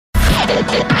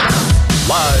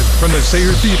Live from the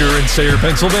Sayre Theater in Sayre,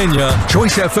 Pennsylvania,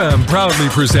 Choice FM proudly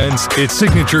presents its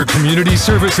signature community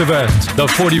service event, the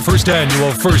 41st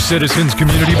Annual First Citizens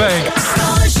Community Bank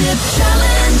Scholarship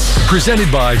Challenge.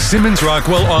 Presented by Simmons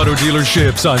Rockwell Auto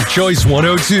Dealerships on Choice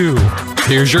 102.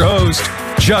 Here's your host,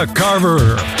 Chuck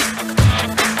Carver.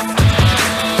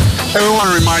 Hey, we want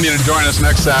to remind you to join us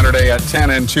next Saturday at 10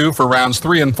 and 2 for rounds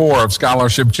 3 and 4 of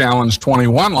Scholarship Challenge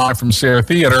 21, live from Sayre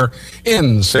Theater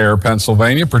in Sayre,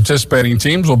 Pennsylvania. Participating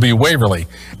teams will be Waverly,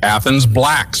 Athens,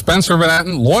 Black, Spencer Van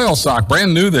Etten, Loyalsock,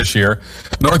 brand new this year,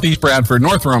 Northeast Bradford,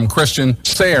 North Rome, Christian,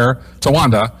 Sayre,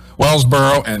 Towanda,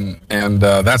 Wellsboro, and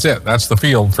that's it. That's the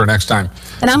field for next time.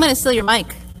 And I'm going to steal your mic.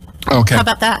 Okay. How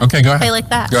about that? Okay, go ahead. Play like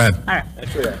that. Go ahead. All right.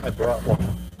 Actually, I brought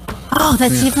one. Oh,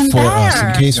 that's even for us better.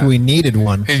 in case we needed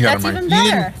one. That's even You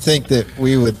better. didn't think that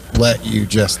we would let you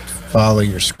just follow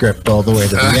your script all the way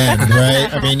to the end,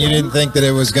 right? I mean, you didn't think that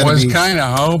it was going to be kind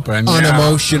of hoping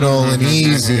unemotional and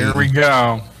easy. Here we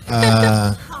go.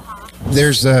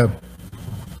 There's a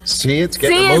it's getting See, it's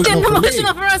emotional getting for me.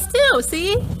 emotional for us too.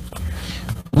 See?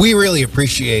 We really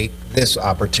appreciate this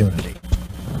opportunity.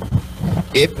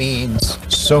 It means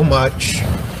so much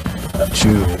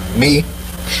to me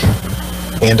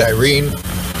and Irene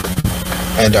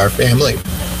and our family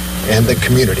and the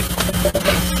community.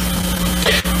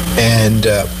 And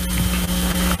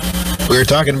we were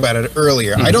talking about it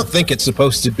earlier. I don't think it's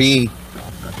supposed to be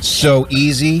so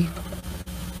easy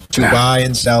to buy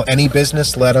and sell any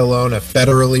business, let alone a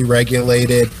federally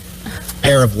regulated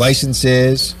pair of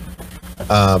licenses.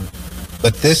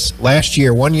 But this last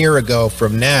year, 1 year ago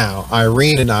from now,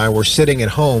 Irene and I were sitting at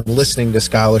home listening to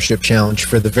Scholarship Challenge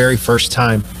for the very first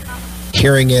time,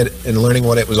 hearing it and learning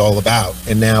what it was all about.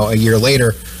 And now, a year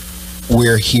later,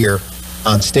 we're here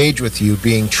on stage with you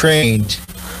being trained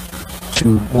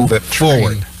to move it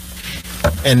forward.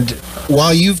 And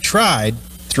while you've tried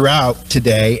throughout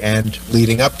today and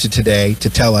leading up to today to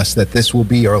tell us that this will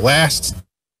be your last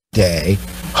day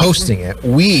hosting it,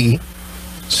 we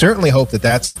certainly hope that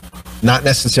that's not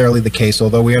necessarily the case,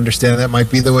 although we understand that might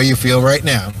be the way you feel right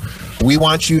now. We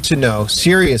want you to know,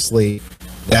 seriously,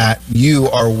 that you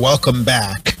are welcome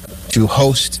back to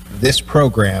host this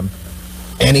program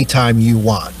anytime you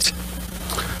want.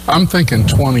 I'm thinking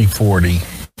 2040.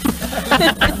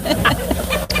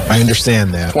 I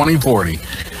understand that. 2040.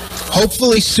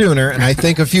 Hopefully sooner, and I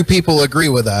think a few people agree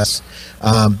with us.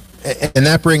 And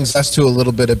that brings us to a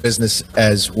little bit of business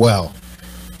as well.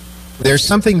 There's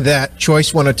something that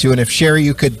Choice 102, and if Sherry,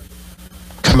 you could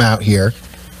come out here.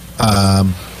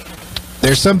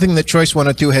 There's something that Choice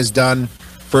 102 has done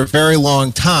for a very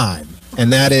long time,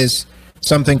 and that is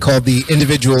something called the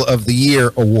Individual of the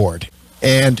Year Award.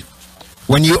 And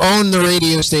when you own the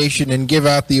radio station and give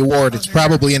out the award, it's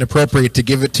probably inappropriate to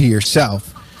give it to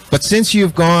yourself. But since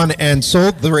you've gone and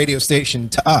sold the radio station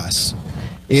to us,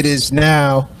 it is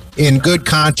now in good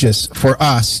conscience for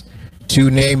us to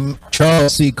name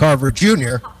Charles C. Carver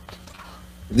Jr.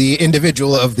 the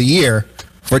Individual of the Year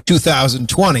for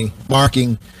 2020,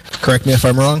 marking, correct me if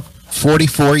I'm wrong,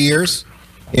 44 years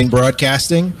in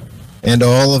broadcasting, and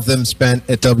all of them spent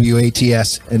at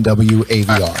WATS and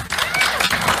WAVR.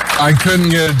 I couldn't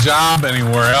get a job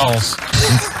anywhere else.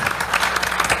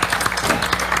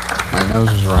 My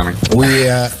nose is running.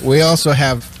 We also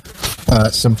have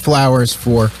some flowers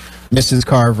for Mrs.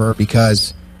 Carver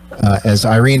because, as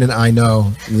Irene and I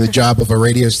know, the job of a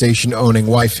radio station owning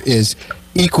wife is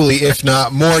equally, if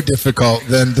not more difficult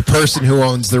than the person who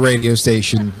owns the radio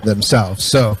station themselves.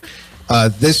 So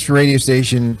this radio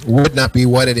station would not be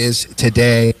what it is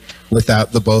today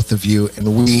without the both of you,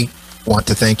 and we want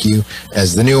to thank you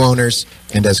as the new owners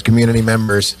and as community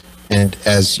members and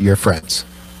as your friends.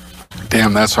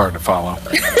 Damn, that's hard to follow.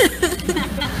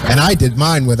 And I did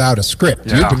mine without a script.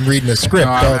 Yeah. You've been reading a script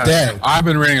all day. I've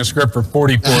been reading a script for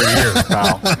 44 years,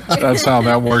 pal. That's how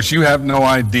that works. You have no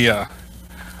idea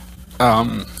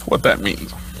what that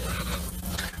means.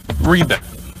 Read that.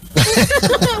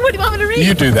 What do you want me to read?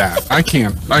 You do that. I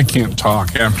can't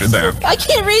talk after that. I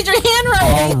can't read your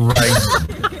handwriting. All right.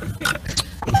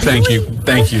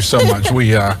 Thank you so much. We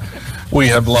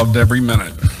have loved every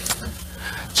minute.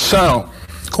 So,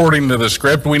 according to the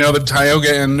script, we know that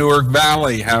Tioga and Newark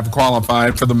Valley have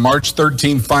qualified for the March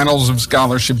 13th finals of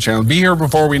Scholarship Challenge. Be here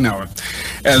before we know it.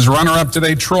 As runner-up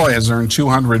today, Troy has earned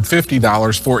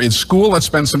 $250 for its school. Let's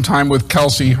spend some time with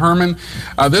Kelsey Herman.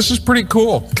 This is pretty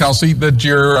cool, Kelsey, that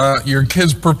your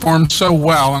kids performed so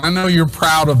well, and I know you're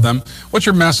proud of them. What's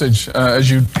your message as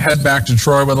you head back to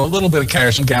Troy with a little bit of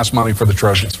cash and gas money for the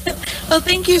Trojans? Well,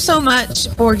 thank you so much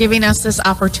for giving us this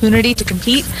opportunity to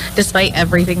compete despite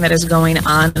everything that is going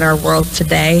on on in our world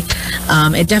today.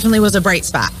 It definitely was a bright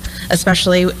spot,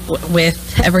 especially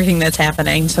with everything that's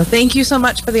happening. So thank you so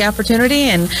much for the opportunity,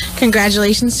 and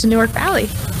congratulations to Newark Valley.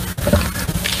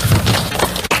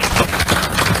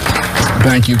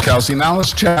 Thank you, Kelsey. Now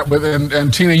let's chat with,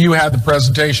 and Tina, you had the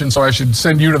presentation, so I should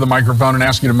send you to the microphone and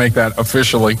ask you to make that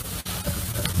officially.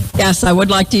 Yes, I would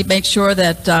like to make sure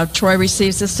that Troy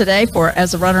receives this today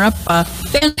as a runner-up.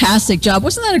 Fantastic job.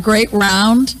 Wasn't that a great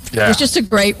round? Yeah. It was just a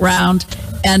great round.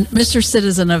 And Mr.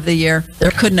 Citizen of the Year,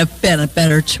 there couldn't have been a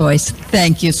better choice.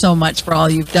 Thank you so much for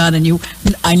all you've done, and you,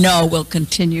 I know, will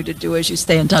continue to do as you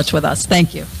stay in touch with us.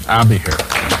 Thank you. I'll be here.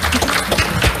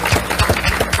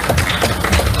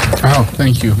 Oh,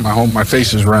 thank you. My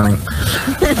face is running.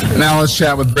 Now let's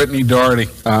chat with Brittany Doherty.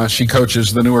 She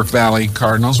coaches the Newark Valley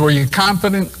Cardinals. Were you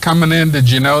confident coming in? Did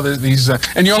you know that these?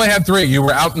 And you only had 3. You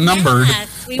were outnumbered,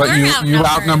 Yes, we but were you outnumbered.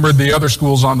 outnumbered the other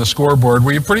schools on the scoreboard.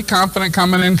 Were you pretty confident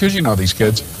coming in? Because you know these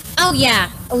kids. Oh, yeah.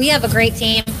 We have a great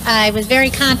team. I was very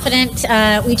confident.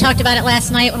 We talked about it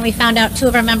last night when we found out 2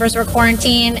 of our members were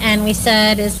quarantined, and we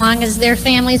said as long as their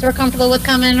families were comfortable with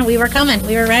coming, we were coming.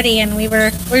 We were ready, and we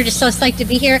were just so psyched to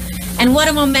be here. And what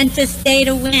a momentous day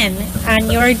to win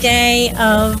on your day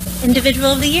of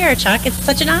Individual of the Year, Chuck. It's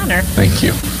such an honor. Thank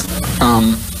you.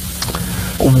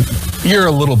 You're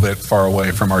a little bit far away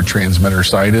from our transmitter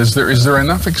site. Is there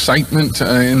enough excitement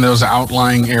in those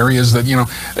outlying areas that, you know,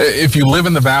 if you live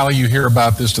in the valley, you hear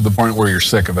about this to the point where you're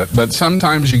sick of it. But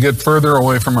sometimes you get further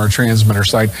away from our transmitter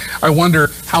site. I wonder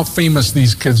how famous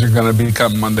these kids are going to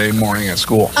become Monday morning at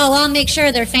school. Oh, I'll make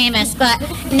sure they're famous. But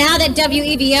now that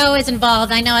WEBO is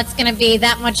involved, I know it's going to be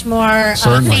that much more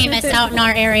Certainly. famous out in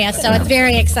our area. So it's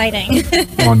very exciting.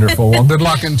 Wonderful. Well, good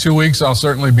luck in 2 weeks. I'll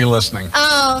certainly be listening.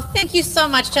 Oh, thank you so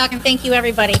much, Chuck, and thank you,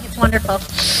 everybody. It's wonderful.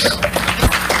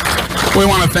 We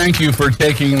want to thank you for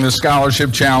taking the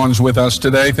scholarship challenge with us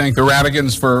today. Thank the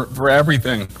Radigans for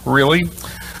everything, really.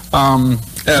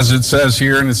 As it says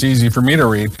here, and it's easy for me to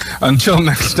read. Until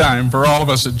next time, for all of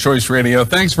us at Choice Radio,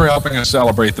 thanks for helping us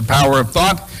celebrate the power of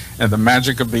thought and the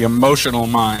magic of the emotional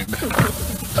mind.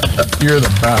 You're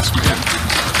the best,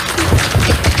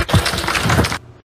 man.